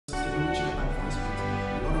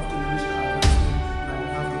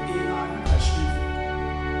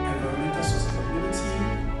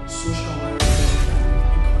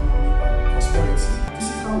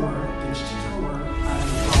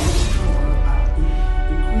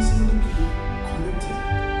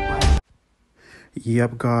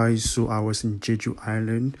Yep, guys, so I was in Jeju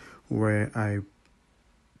Island where I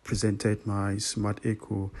presented my smart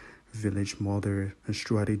eco village model and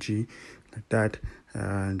strategy like that.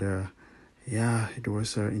 And yeah, it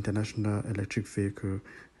was an international electric vehicle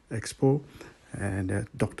expo. And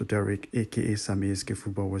Dr. Derek, aka Sammy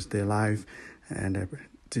Football, was there live and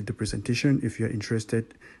did the presentation. If you're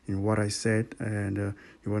interested in what I said and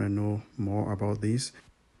you want to know more about this,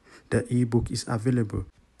 the ebook is available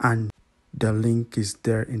and the link is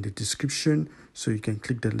there in the description, so you can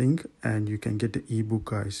click the link and you can get the ebook,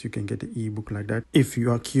 guys. You can get the ebook like that. If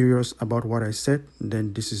you are curious about what I said,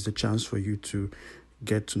 then this is the chance for you to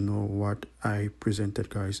get to know what I presented,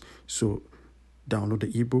 guys. So download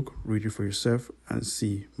the ebook, read it for yourself, and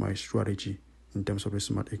see my strategy in terms of a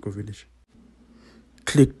smart eco village.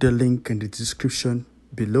 Click the link in the description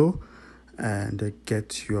below and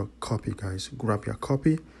get your copy, guys. Grab your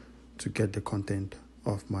copy to get the content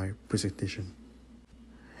of my presentation.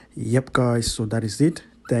 Yep, guys, so that is it.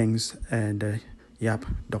 Thanks. And yep,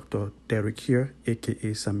 Dr. Derek here,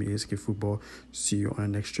 aka Sammy Football. See you on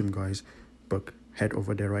the next stream, guys. But head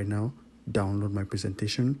over there right now, download my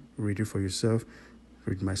presentation, read it for yourself,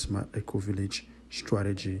 read my smart eco village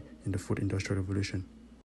strategy in the food industrial revolution.